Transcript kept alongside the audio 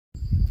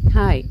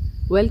Hi,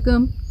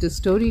 welcome to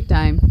Story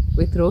Time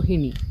with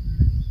Rohini.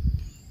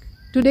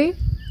 Today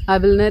I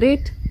will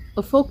narrate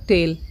a folk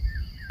tale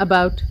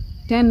about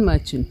 10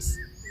 merchants.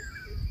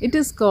 It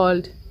is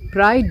called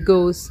Pride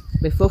Goes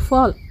Before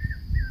Fall.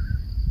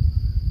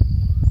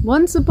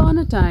 Once upon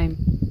a time,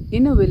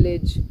 in a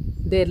village,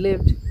 there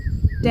lived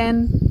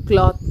 10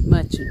 cloth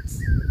merchants.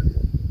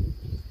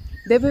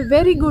 They were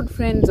very good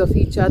friends of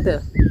each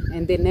other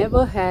and they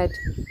never had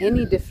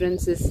any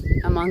differences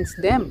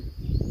amongst them.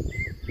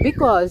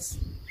 Because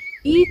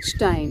each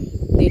time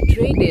they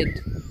traded,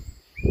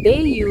 they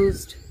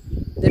used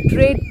the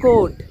trade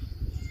code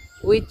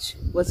which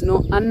was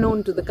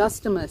unknown to the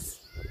customers.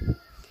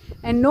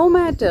 And no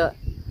matter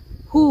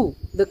who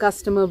the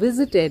customer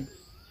visited,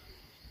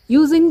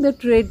 using the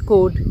trade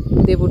code,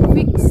 they would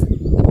fix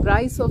the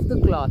price of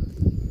the cloth.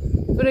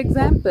 For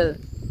example,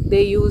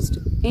 they used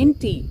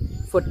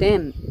NT for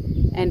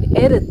 10 and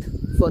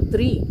Erith for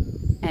 3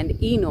 and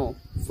Eno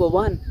for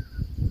 1.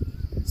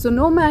 So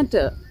no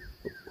matter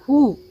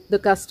who the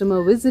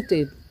customer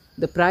visited,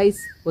 the price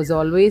was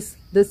always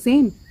the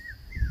same.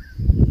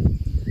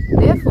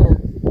 Therefore,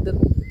 the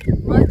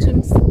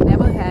merchants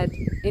never had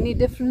any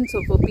difference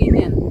of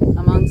opinion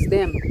amongst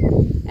them,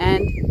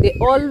 and they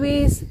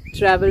always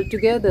traveled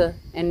together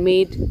and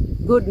made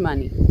good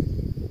money.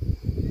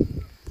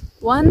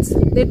 Once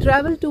they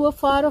traveled to a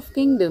far-off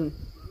kingdom,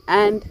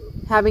 and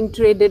having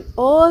traded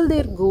all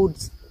their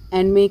goods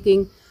and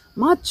making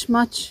much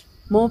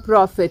more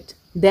profit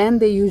than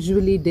they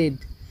usually did,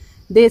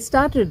 they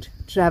started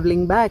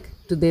traveling back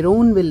to their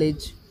own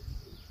village.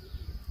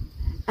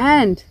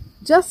 And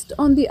just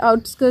on the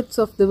outskirts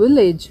of the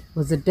village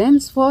was a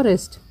dense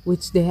forest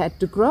which they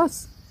had to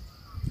cross.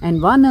 And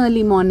one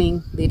early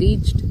morning they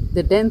reached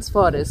the dense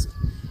forest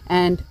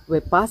and were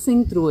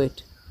passing through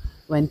it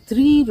when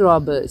 3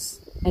 robbers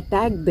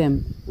attacked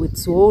them with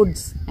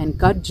swords and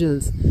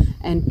cudgels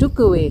and took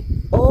away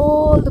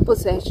all the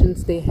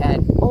possessions they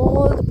had,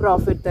 all the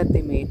profit that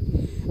they made,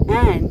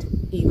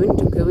 and even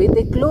took away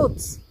their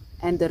clothes.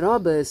 And the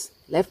robbers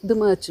left the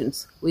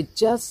merchants with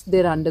just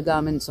their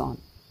undergarments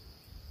on.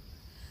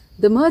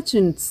 The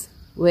merchants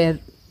were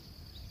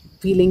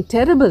feeling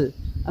terrible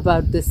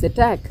about this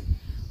attack,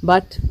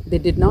 but they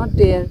did not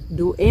dare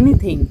do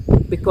anything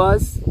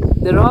because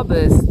the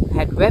robbers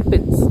had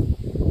weapons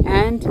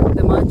and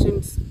the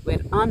merchants were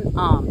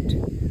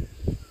unarmed.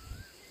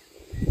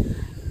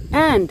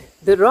 And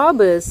the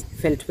robbers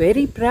felt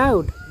very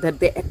proud that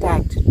they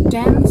attacked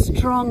 10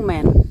 strong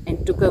men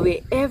and took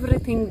away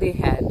everything they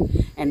had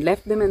and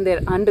left them in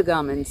their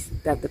undergarments,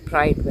 that the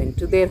pride went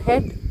to their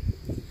head.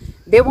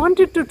 They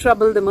wanted to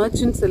trouble the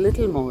merchants a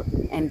little more,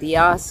 and they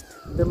asked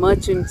the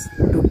merchants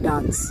to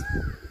dance.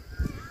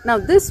 Now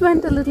this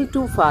went a little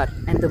too far,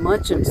 and the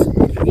merchants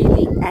were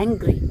really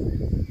angry.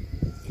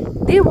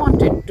 They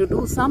wanted to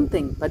do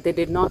something, but they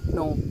did not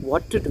know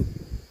what to do.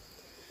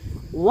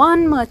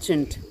 One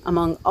merchant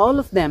among all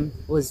of them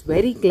was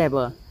very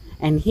clever,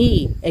 and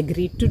he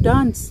agreed to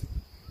dance.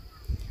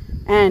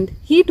 And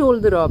he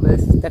told the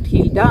robbers that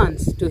he'll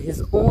dance to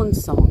his own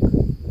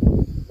song.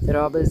 The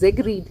robbers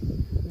agreed.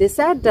 They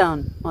sat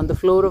down on the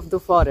floor of the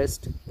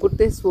forest, put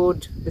their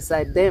sword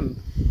beside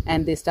them,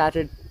 and they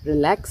started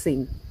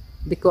relaxing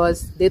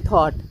because they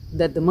thought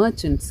that the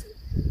merchants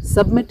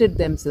submitted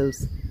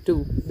themselves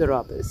to the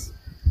robbers.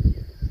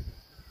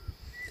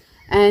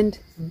 And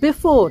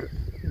before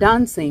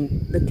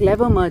dancing, the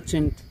clever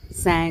merchant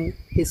sang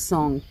his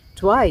song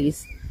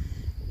twice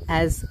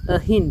as a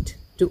hint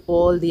to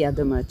all the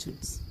other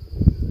merchants.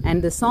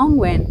 And the song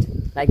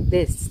went like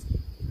this: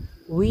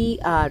 We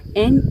are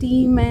NT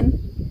men,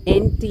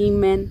 NT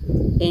men,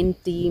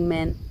 NT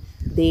men.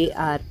 They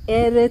are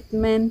Erith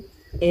men,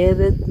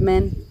 Erith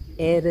men,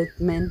 Erith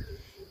men.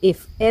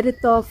 If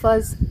Erith of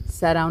us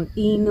surround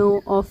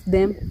Eno of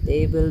them,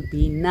 there will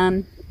be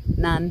none,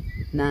 none,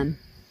 none.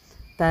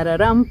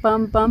 Tararam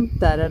pam pam,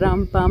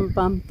 tararam pam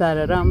pam,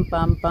 tararam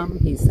pam pam,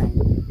 he sang.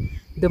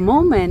 The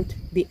moment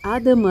the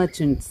other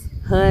merchants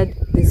heard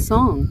this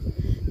song,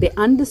 they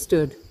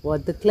understood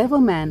what the clever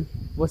man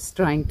was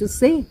trying to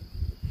say.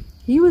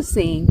 He was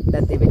saying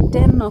that there were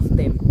 10 of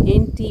them,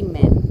 NT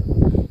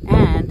men,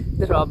 and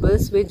the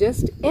robbers were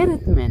just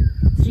Erith men,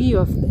 3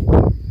 of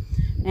them.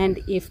 And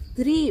if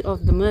 3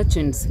 of the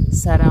merchants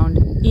surround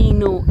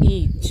Eno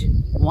each,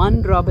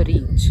 1 robber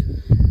each,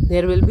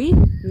 there will be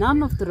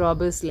none of the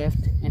robbers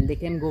left and they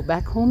can go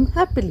back home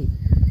happily.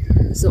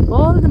 So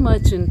all the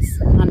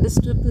merchants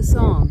understood the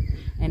song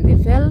and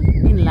they fell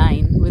in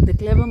line with the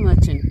clever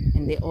merchant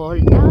and they all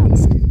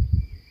danced.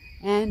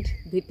 And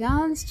they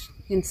danced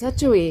in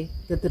such a way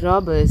that the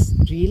robbers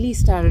really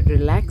started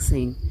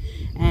relaxing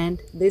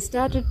and they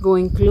started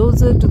going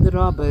closer to the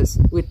robbers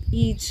with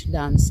each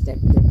dance step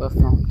they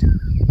performed.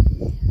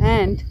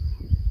 And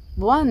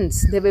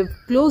once they were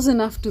close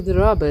enough to the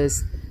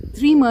robbers,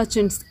 3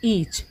 merchants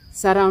each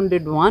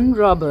surrounded 1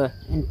 robber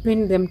and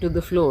pinned them to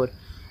the floor.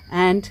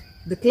 And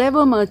the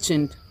clever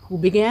merchant who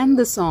began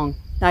the song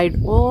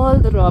tied all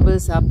the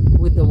robbers up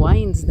with the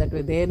vines that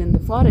were there in the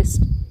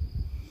forest.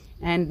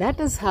 And that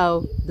is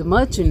how the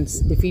merchants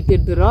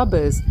defeated the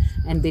robbers,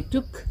 and they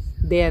took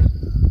their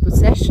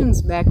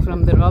possessions back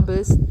from the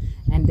robbers,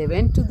 and they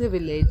went to the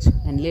village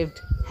and lived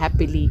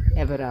happily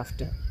ever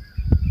after.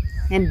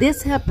 And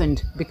this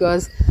happened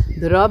because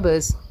the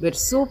robbers were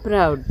so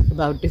proud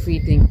about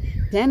defeating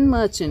 10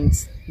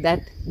 merchants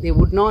that they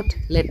would not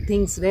let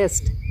things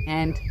rest,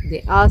 and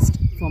they asked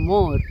for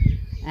more,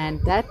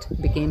 and that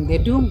became their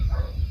doom.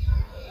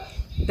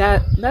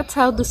 That's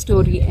how the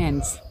story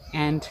ends,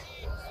 and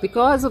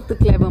because of the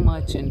clever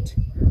merchant,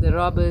 the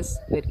robbers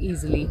were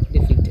easily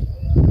defeated.